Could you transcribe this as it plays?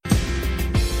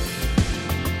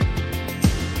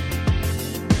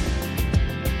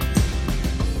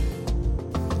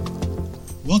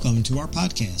Welcome to our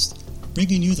podcast,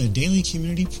 bringing you the daily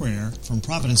community prayer from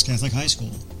Providence Catholic High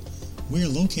School. We are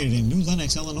located in New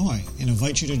Lenox, Illinois, and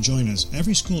invite you to join us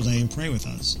every school day and pray with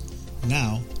us.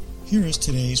 Now, here is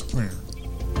today's prayer.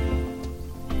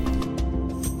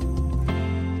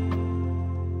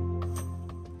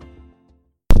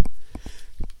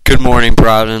 Good morning,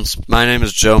 Providence. My name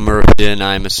is Joe Murphy, and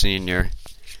I'm a senior.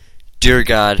 Dear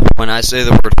God, when I say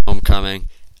the word homecoming,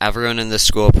 everyone in this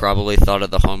school probably thought of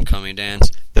the homecoming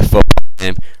dance, the football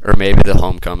game, or maybe the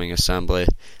homecoming assembly.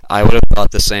 I would have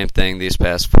thought the same thing these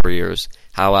past 4 years.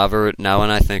 However, now when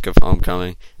I think of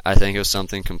homecoming, I think of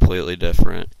something completely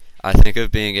different. I think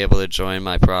of being able to join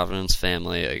my Providence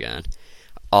family again.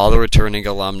 All the returning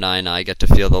alumni and I get to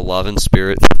feel the love and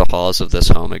spirit through the halls of this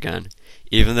home again.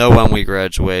 Even though when we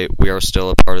graduate, we are still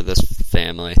a part of this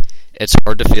family, it's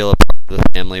hard to feel a part of the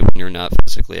family when you're not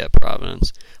physically at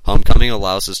Providence. Homecoming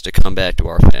allows us to come back to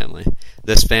our family.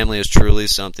 This family is truly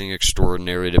something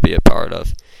extraordinary to be a part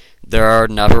of. There are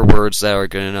never words that are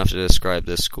good enough to describe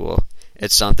this school.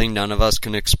 It's something none of us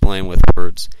can explain with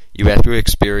words. You have to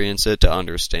experience it to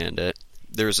understand it.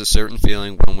 There's a certain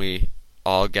feeling when we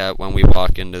all get when we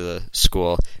walk into the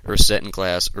school, or sit in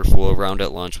class, or fool around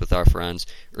at lunch with our friends,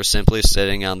 or simply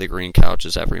sitting on the green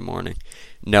couches every morning.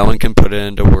 No one can put it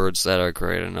into words that are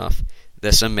great enough.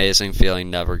 This amazing feeling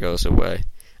never goes away.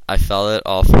 I felt it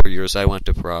all 4 years I went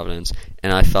to Providence,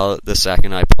 and I felt it the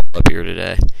second I pulled up here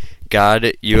today.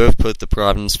 God, you have put the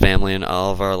Providence family in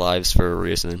all of our lives for a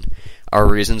reason. Our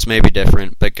reasons may be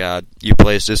different, but God, you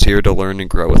placed us here to learn and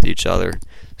grow with each other.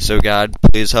 So God,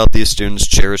 please help these students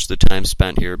cherish the time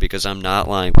spent here, because I'm not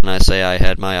lying when I say I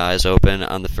had my eyes open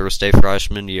on the first day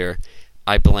freshman year.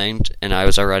 I blinked, and I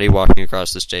was already walking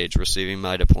across the stage receiving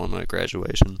my diploma at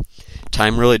graduation.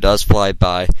 Time really does fly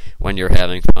by when you're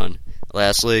having fun.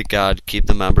 Lastly, God, keep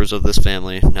the members of this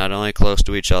family not only close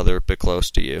to each other, but close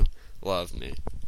to you. Love me.